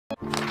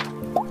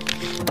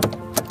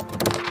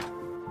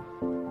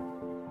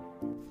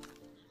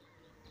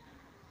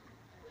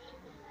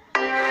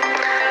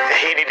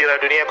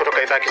Tanzania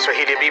kutoka idhaa ya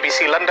Kiswahili ya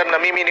BBC London, na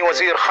mimi ni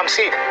Wazir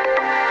Hamsin.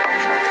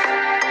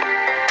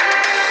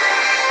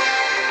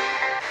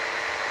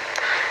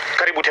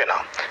 Karibu tena.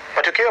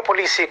 Matukio ya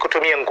polisi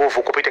kutumia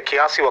nguvu kupita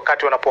kiasi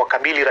wakati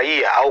wanapowakabili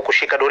raia au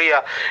kushika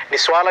doria ni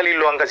swala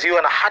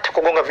lililoangaziwa na hata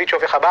kugonga vichwa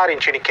vya habari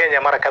nchini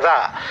Kenya mara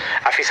kadhaa.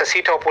 Afisa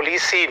 6 wa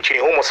polisi nchini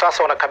humo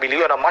sasa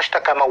wanakabiliwa na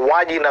mashtaka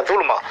mauaji na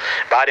dhuluma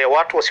baada ya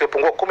watu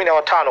wasiopungua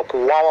 15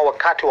 kuuawa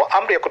wakati wa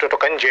amri ya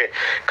kutotoka nje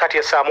kati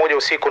ya saa 1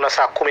 usiku na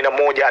saa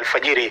 11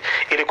 alfajiri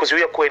ili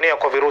kuzuia kuenea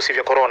kwa virusi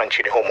vya corona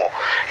nchini humo.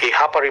 Hii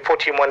hapa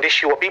ripoti ya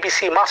mwandishi wa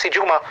BBC Masi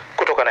Juma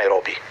kutoka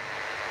Nairobi.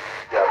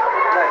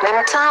 Ni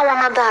mtaa wa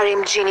Madhari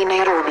mjini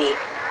Nairobi,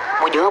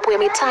 mojawapo ya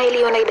mitaa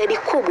iliyo na idadi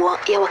kubwa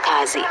ya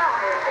wakazi.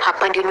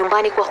 Hapa ndio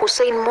nyumbani kwa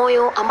Hussein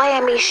Moyo ambaye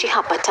ameishi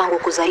hapa tangu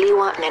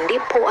kuzaliwa na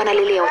ndipo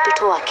analelea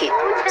watoto wake.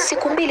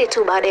 Siku 2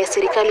 tu baada ya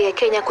serikali ya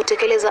Kenya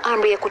kutekeleza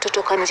amri ya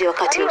kutotoka nje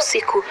wakati wa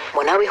usiku,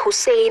 mwanawe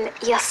Hussein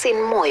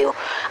Yasin Moyo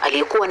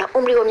aliyekuwa na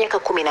umri wa miaka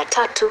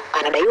 13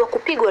 anadaiwa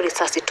kupigwa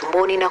risasi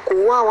tumboni na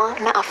kuuawa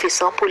na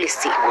afisa wa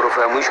polisi.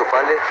 Ghorofa ya mwisho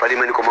pale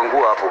imeandikwa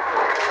mangua hapo.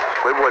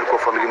 Kwa hivyo walikuwa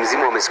familia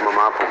mzima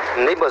wamesimama hapo.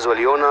 Neighbors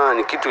waliona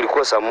ni kitu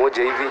ilikuwa saa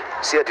 1 hivi.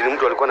 Si ati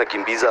mtu alikuwa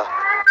anakimbiza.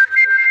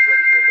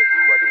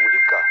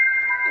 Walimulika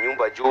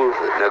nyumba juu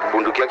na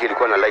bunduki yake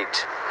ilikuwa na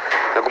light.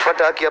 Na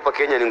kupata haki hapa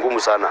Kenya ni ngumu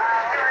sana.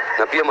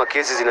 Na pia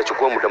makesi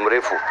zinachukua muda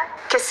mrefu.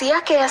 Kesi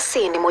yake ya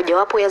Si ni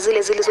mojawapo ya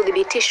zile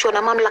zilizothibitishwa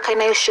na mamlaka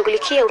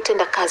inayoshughulikia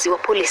utendakazi wa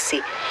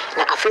polisi,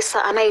 na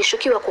afisa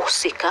anayeshukiwa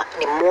kuhusika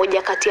ni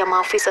mmoja kati ya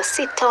maafisa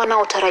 6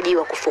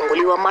 wanaotarajiwa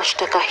kufunguliwa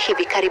mashtaka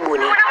hivi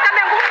karibuni.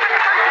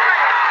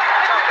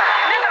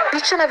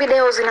 Picha na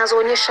video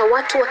zinazoonyesha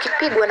watu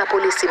wakipigwa na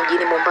polisi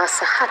mjini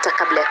Mombasa hata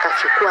kabla ya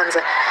kafyu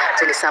kuanza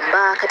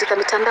zilisambaa katika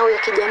mitandao ya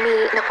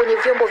kijamii na kwenye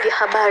vyombo vya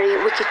habari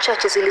wiki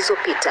chache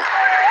zilizopita.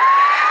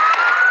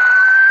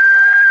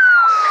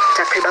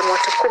 Takriban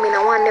watu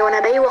 14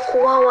 wanadaiwa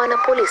kuuawa na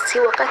polisi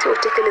wakati wa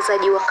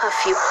utekelezaji wa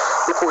kafyu,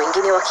 huku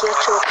wengine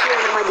wakiachwa wakiwa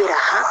na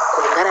majeraha,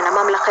 kulingana na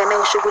mamlaka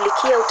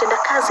inayoshughulikia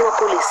utendakazi wa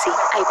polisi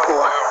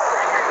MPYA.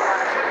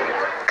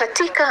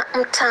 Katika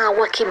mtaa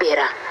wa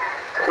Kibera,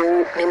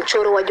 huu ni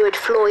mchoro wa George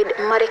Floyd,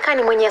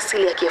 Marekani mwenye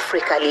asili ya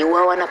Kiafrika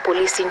aliyeuawa na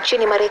polisi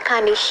nchini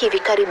Marekani hivi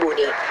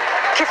karibuni.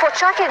 Kifo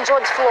chake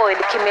George Floyd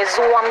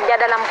kimezua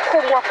mjadala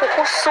mkubwa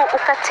kuhusu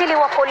ukatili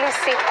wa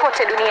polisi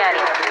kote duniani.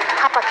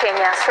 Hapa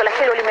Kenya swala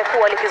hilo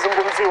limekuwa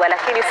likizungumziwa,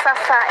 lakini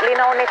sasa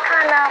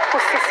linaonekana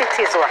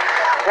kusisitizwa.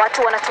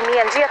 Watu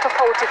wanatumia njia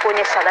tofauti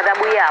kuonyesha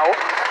ghadhabu yao,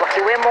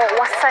 wakiwemo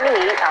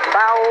wasanii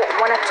ambao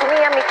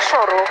wanatumia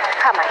michoro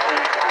kama hii.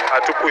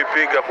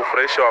 Hatukuipiga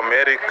kufurahisha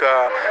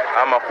Amerika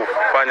ama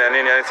kufanya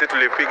nini, yani sisi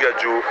tulipiga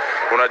juu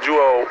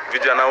unajua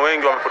vijana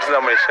wengi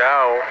wamepoteza maisha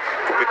yao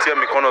kupitia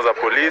mikono za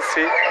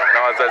polisi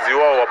na wazazi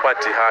wao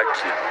wapati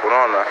haki,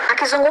 unaona.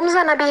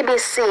 Akizungumza na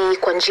BBC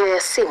kwa njia ya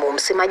simu,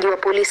 msemaji wa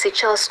polisi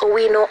Charles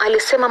Owino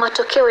alisema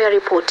matokeo ya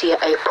ripoti ya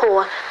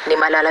MPYA ni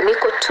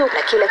malalamiko tu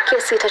na kila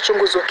kesi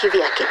itachunguzwa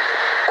kivyake.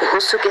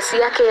 Kuhusu kesi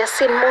yake ya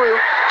Yasin Moyo,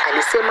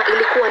 alisema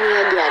ilikuwa ni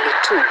ajali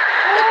tu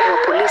na kuwa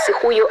polisi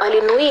huyo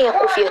alinuia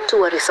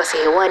kufyatua risasi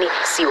hewani.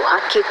 Sio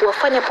haki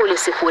kuwafanya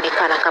polisi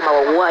kuonekana kama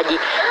wauaji,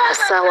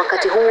 hasa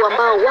wakati huu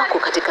ambao wako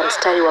katika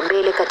mstari wa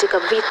mbele katika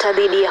vita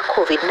dhidi ya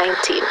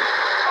COVID-19.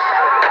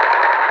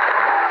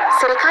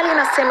 Serikali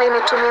inasema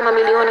imetumia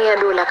mamilioni ya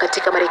dola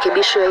katika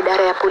marekebisho ya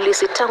idara ya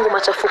polisi tangu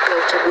machafuko ya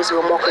uchaguzi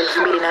wa mwaka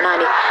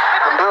 2008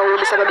 ambao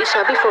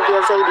ulisababisha vifo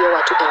vya zaidi ya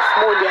watu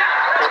 1000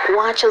 na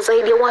kuacha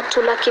zaidi ya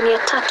watu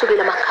 300,000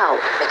 bila makao.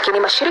 Lakini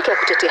mashirika ya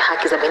kutetea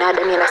haki za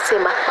binadamu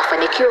yanasema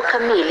mafanikio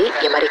kamili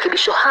ya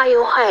marekebisho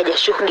hayo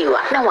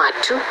hayajashuhudiwa, na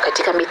watu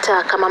katika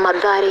mitaa kama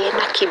Madhari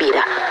na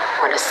Kibera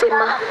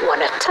wanasema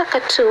wanataka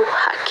tu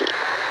haki.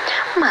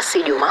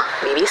 Masi Juma,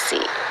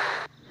 BBC.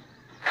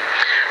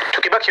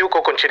 Tukibaki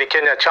huko nchini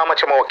Kenya, chama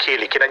cha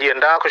mawakili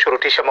kinajiandaa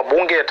kushurutisha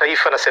mabunge ya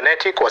taifa na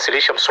seneti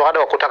kuwasilisha mswada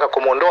wa kutaka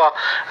kumuondoa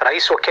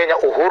rais wa Kenya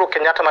Uhuru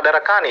Kenyatta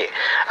madarakani.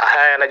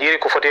 Haya yanajiri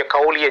kufuatia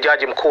kauli ya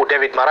jaji mkuu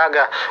David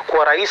Maraga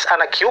kuwa rais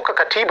anakiuka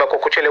katiba kwa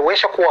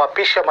kuchelewesha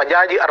kuwaapisha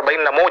majaji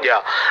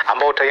 41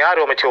 ambao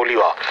tayari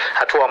wameteuliwa,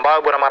 hatua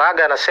ambayo bwana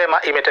Maraga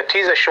anasema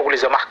imetatiza shughuli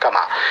za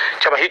mahakama.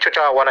 Chama hicho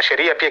cha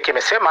wanasheria pia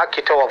kimesema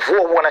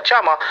kitawavua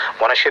wanachama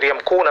mwanasheria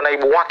mkuu na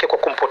naibu wake kwa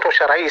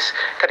kumpotosha rais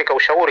katika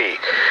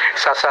ushauri.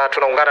 Sasa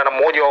tunaungana na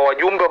mmoja wa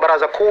wajumbe wa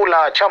baraza kuu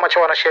la chama cha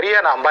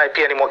wanasheria na ambaye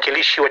pia ni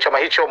mwakilishi wa chama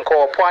hicho mkoa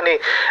wa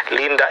Pwani,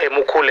 Linda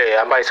Emukule,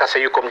 ambaye sasa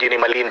yuko mjini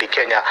Malindi,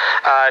 Kenya.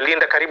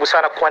 Linda, karibu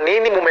sana. Kwa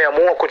nini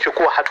mmeamua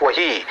kuchukua hatua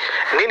hii?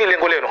 Nini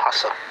lengo lenu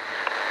hasa?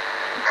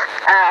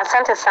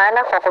 Asante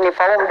sana kwa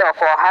kunipa muda wa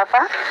kuwa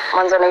hapa.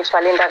 Mwanzo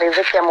naitwa Linda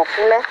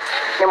Emukule,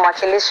 ni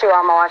mwakilishi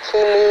wa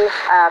mawakili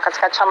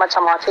katika chama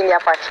cha mawakili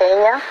hapa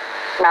Kenya,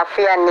 na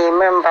pia ni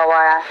member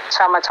wa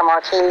chama cha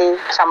mawakili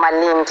cha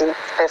Malindi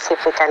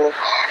specifically.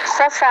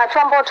 Sasa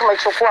hatua ambayo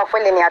tumechukua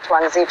kweli ni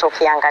hatua nzito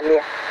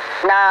ukiangalia.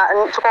 na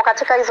tuko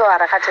katika hizo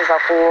harakati za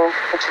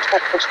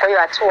kuchukua hiyo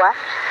hatua,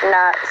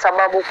 na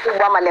sababu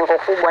kubwa ama lengo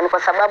kubwa ni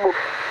kwa sababu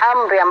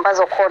amri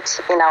ambazo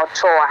koti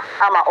inaotoa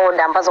ama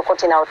order ambazo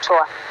koti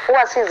inaotoa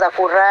huwa si za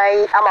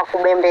kurai ama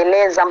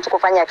kubembeleza mtu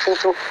kufanya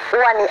kitu,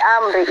 huwa ni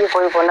amri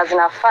hivyo hivyo na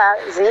zinafaa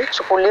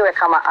zichukuliwe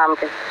kama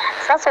amri.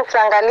 Sasa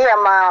ukiangalia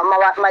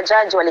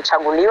majaji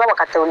walichaguliwa,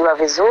 wakateuliwa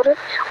vizuri,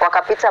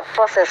 wakapita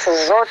process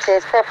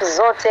zote, steps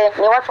zote,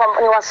 ni watu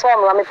ni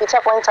wasomi,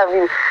 wamepitia kwa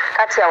interview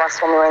kati ya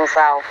wasomi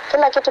wenzao.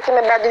 Kila kitu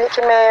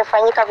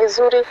kimefanyika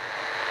vizuri.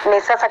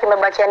 Ni sasa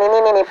kimebakia ni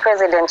nini? Ni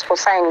president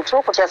kusign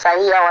tu, kutia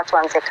sahihi au watu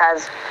waanze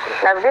kazi.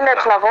 Na vile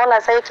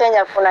tunavyoona sasa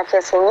Kenya kuna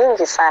kesi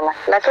nyingi sana,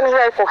 lakini hiyo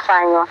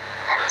haikufanywa.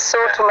 So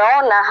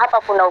tumeona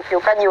hapa kuna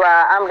ukiukaji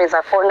wa amri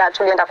za na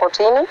tulienda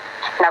kotini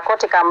na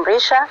koti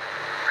kaamrisha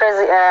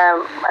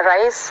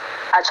rais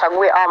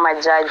achague au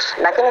majaji,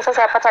 lakini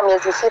sasa yapata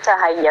miezi 6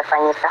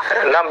 haijafanyika.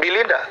 Na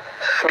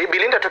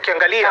Bilinda,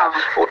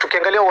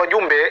 tukiangalia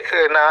wajumbe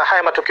na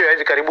haya matukio ya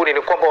hivi karibuni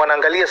ni kwamba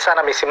wanaangalia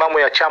sana misimamo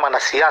ya chama na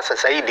siasa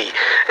zaidi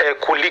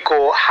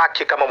kuliko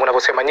haki kama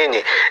mnavyosema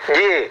nyinyi.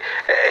 Je,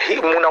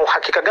 mna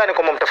uhakika gani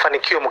kwamba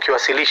mtafanikiwa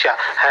mkiwasilisha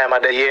haya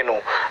madai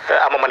yenu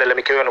ama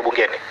malalamiko yenu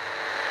bungeni?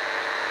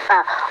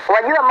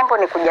 Wajua mambo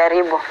ni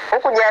kujaribu.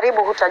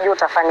 Hukujaribu hutajua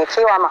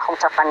utafanikiwa ama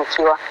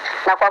hutafanikiwa.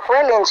 Na kwa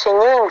kweli nchi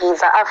nyingi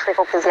za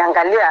Afrika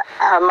ukiziangalia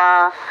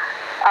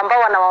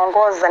ambao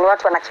wanawaongoza ni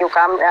watu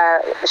wanakiuka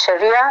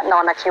sheria na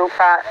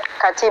wanakiuka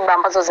katiba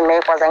ambazo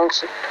zimewekwa za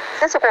nchi.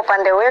 Sisi kwa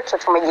upande wetu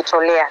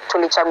tumejitolea,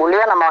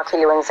 tulichaguliwa na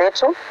mawakili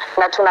wenzetu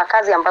na tuna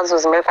kazi ambazo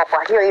zimewekwa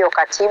kwa hiyo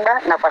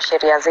katiba na kwa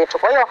sheria zetu.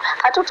 Kwa hiyo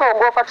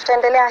hatutaogopa,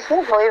 tutaendelea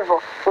hivyo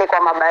hivyo, ni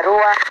kwa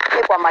mabarua,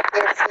 ni kwa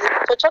makesi,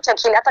 chochote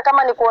kile, hata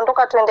kama ni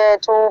kuondoka tuende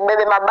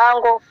tubebe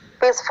mabango,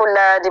 peaceful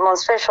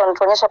demonstration,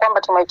 tuonyesha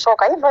kwamba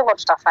tumechoka, hivyo hivyo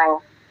tutafanya.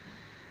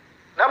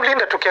 Na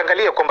Mlinda,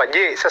 tukiangalia kwamba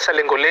je, sasa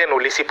lengo lenu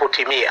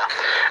lisipotimia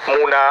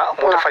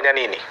mtafanya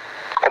nini?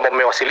 Kwamba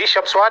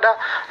mmewasilisha mswada,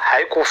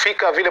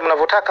 haikufika vile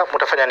mnavyotaka,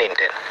 mtafanya nini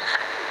tena?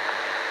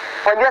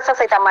 Wajua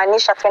sasa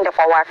itamaanisha twende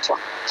kwa watu.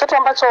 Kitu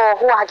ambacho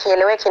huwa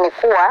hakieleweki ni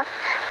kuwa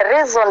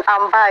reason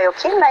ambayo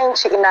kila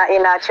nchi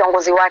ina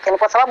kiongozi wake ni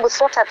kwa sababu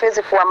sote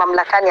hatuwezi kuwa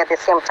mamlakani at the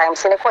same time,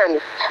 si ni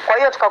kweli? Kwa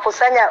hiyo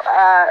tukakusanya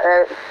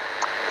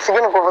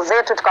sijui nguvu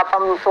zetu tukapa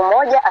mtu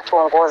mmoja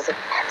atuongoze.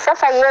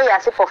 Sasa yeye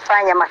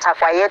asipofanya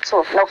matakwa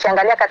yetu, na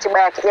ukiangalia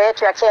katiba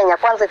yetu ya Kenya,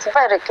 kwanza it's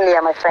very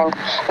clear my friend,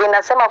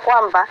 inasema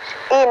kwamba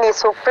hii ni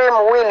supreme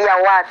will ya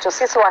watu,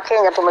 sisi wa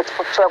Kenya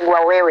tumekuchagua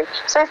wewe.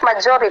 So if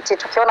majority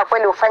tukiona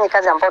kweli ufanye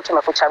kazi ambayo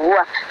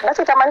tumekuchagua,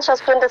 basi itamaanisha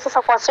tuende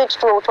sasa kwa street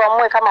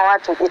tuamue kama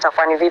watu,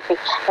 itakuwa ni vipi?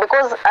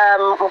 Because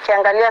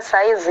ukiangalia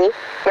saizi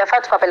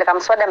yafaa tukapeleka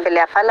mswada mbele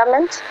ya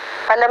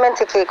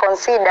parliament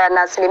ikiconsider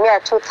na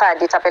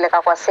 2/3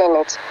 itapeleka kwa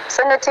Senate.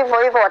 Senate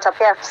hivyo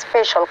watapea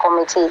special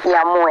committee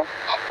iamue,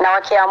 na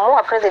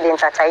wakiamua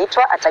president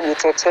ataitwa,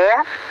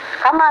 atajitetea,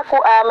 kama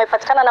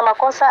amepatikana na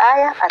makosa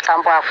haya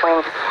atambua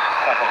kwenda.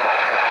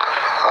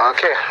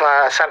 Okay,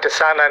 asante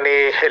sana.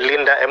 Ni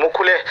Linda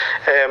Emukule,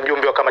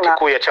 mjumbe wa kamati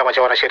kuu ya chama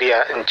cha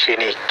wanasheria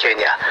nchini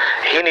Kenya.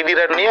 Hii ni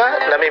Dira ya Dunia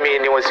na mimi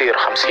ni Waziri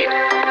 50.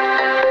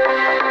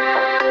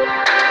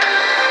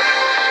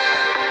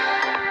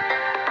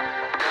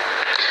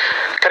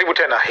 Karibu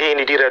tena. Hii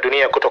ni Dira ya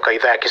Dunia kutoka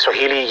idhaa ya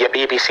Kiswahili ya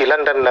BBC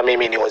London na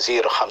mimi ni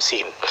Waziri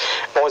 50.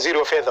 Mawaziri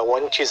wa fedha wa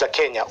nchi za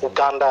Kenya,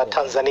 Uganda,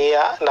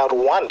 Tanzania na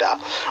Rwanda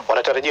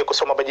wanatarajia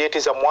kusoma bajeti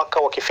za mwaka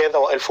wa kifedha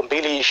wa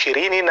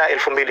 2020 na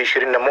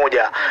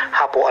 2021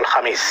 hapo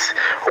Alhamis,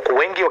 huku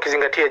wengi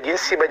wakizingatia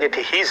jinsi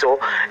bajeti hizo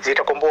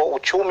zitakomboa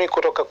uchumi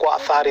kutoka kwa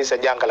athari za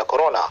janga la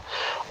corona.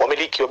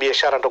 Wamiliki wa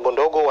biashara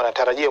ndogondogo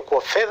wanatarajia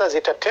kuwa fedha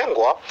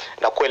zitatengwa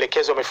na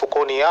kuelekezwa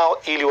mifukoni yao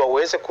ili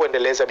waweze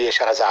kuendeleza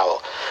biashara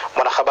zao.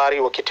 Mwanahabari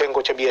wa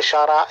kitengo cha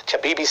biashara cha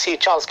BBC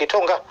Charles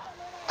Gitonga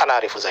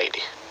anaarifu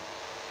zaidi.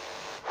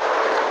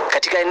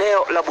 Katika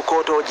eneo la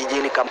Bukoto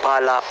jijini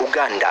Kampala,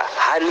 Uganda,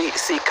 hali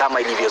si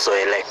kama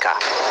ilivyozoeleka.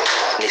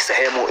 Ni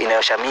sehemu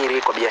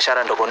inayoshamiri kwa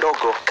biashara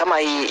ndogondogo kama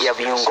hii ya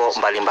viungo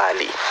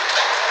mbalimbali.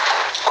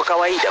 Kwa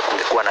kawaida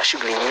kungekuwa na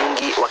shughuli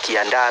nyingi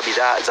wakiandaa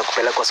bidhaa za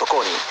kupelekwa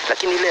sokoni,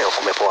 lakini leo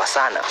kumepoa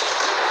sana.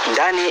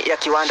 Ndani ya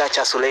kiwanda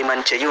cha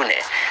Suleiman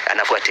Cheyune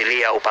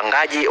anafuatilia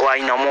upangaji wa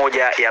aina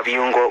moja ya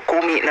viungo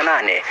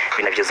 18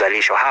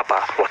 vinavyozalishwa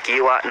hapa,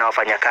 wakiwa na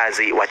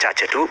wafanyakazi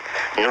wachache tu.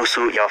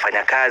 Nusu ya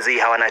wafanyakazi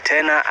hawana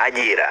tena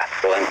ajira.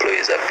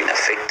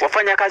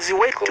 Wafanyakazi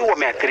wetu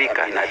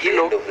wameathirika na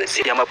hilo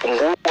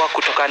yamepungua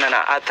kutokana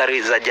na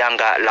athari za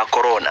janga la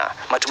corona.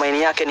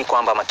 Matumaini yake ni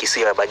kwamba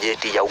makisio ya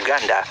bajeti ya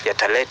Uganda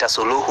yataleta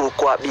suluhu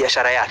kwa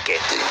biashara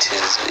yake.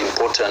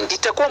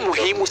 Itakuwa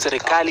muhimu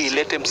serikali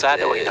ilete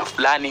msaada wa aina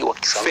fulani wa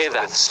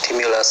kifedha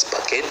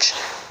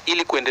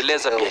ili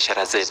kuendeleza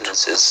biashara zetu.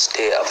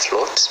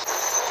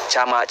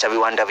 Chama cha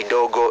viwanda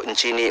vidogo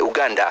nchini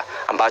Uganda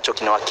ambacho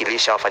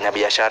kinawakilisha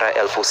wafanyabiashara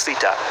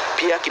 6,000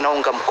 pia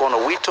kinaunga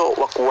mkono wito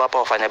wa kuwapa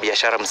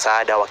wafanyabiashara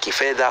msaada wa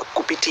kifedha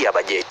kupitia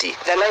bajeti.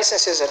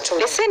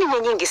 Leseni ni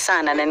nyingi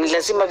sana na ni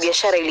lazima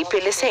biashara ilipe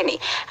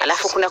leseni.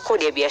 Alafu kuna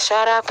kodi ya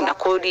biashara, kuna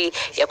kodi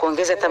ya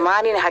kuongeza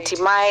thamani na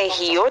hatimaye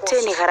hii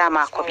yote ni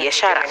gharama kwa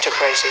biashara.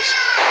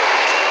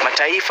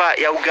 Mataifa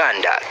ya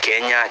Uganda,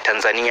 Kenya,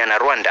 Tanzania na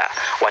Rwanda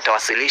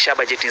watawasilisha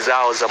bajeti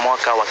zao za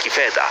mwaka wa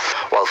kifedha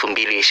wa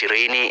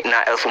 2020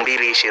 na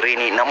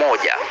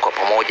 2021 kwa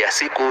pamoja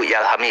siku ya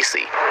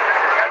Alhamisi.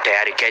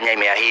 Tayari Kenya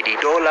imeahidi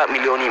dola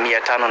milioni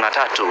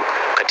 503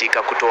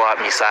 katika kutoa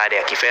misaada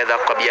ya kifedha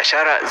kwa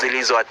biashara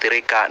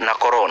zilizoathirika na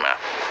corona.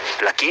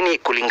 Lakini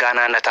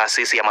kulingana na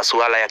taasisi ya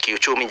masuala ya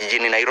kiuchumi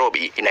jijini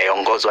Nairobi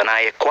inayoongozwa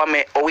naye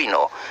Kwame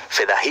Owino,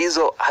 fedha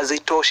hizo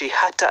hazitoshi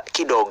hata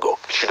kidogo.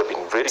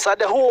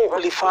 Msaada huu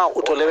ulifaa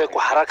utolewe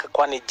kwa haraka,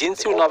 kwani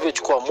jinsi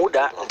unavyochukua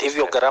muda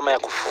ndivyo gharama ya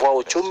kufufua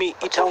uchumi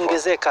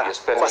itaongezeka.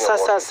 Kwa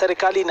sasa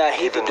serikali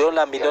inaahidi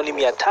dola milioni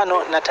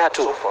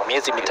 503.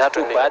 Miezi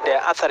mitatu baada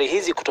ya athari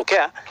hizi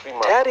kutokea,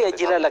 tayari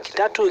ajira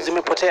 300,000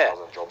 zimepotea.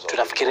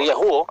 Tunafikiria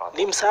huo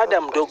ni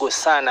msaada mdogo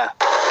sana.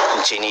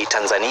 Nchini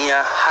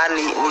Tanzania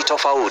hali ni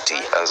tofauti.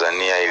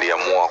 Tanzania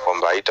iliamua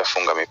kwamba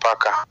haitafunga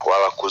mipaka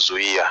wala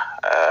kuzuia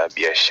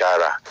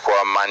biashara.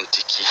 Kwa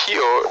mantiki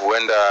hiyo,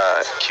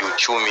 huenda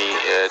kiuchumi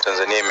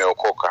Tanzania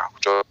imeokoka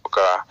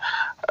kutoka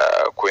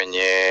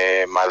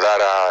kwenye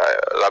madhara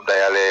labda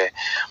yale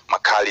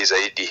makali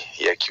zaidi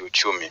ya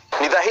kiuchumi.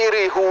 Ni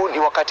dhahiri huu ni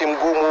wakati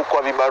mgumu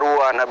kwa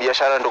vibarua na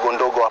biashara ndogo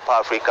ndogo hapa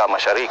Afrika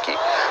Mashariki.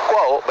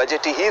 Kwao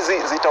bajeti hizi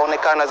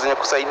zitaonekana zenye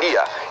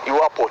kusaidia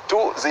iwapo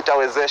tu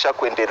zitawezesha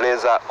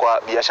kuendeleza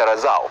kwa biashara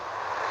zao.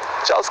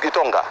 Charles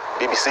Kitonga,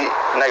 BBC,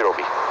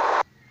 Nairobi.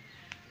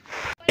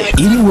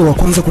 Ili uwe wa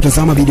kwanza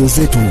kutazama video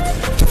zetu,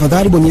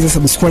 tafadhali bonyeza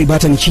subscribe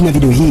button chini ya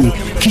video hii,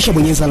 kisha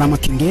bonyeza alama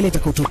kengele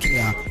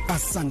itakayotokea.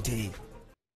 Asante.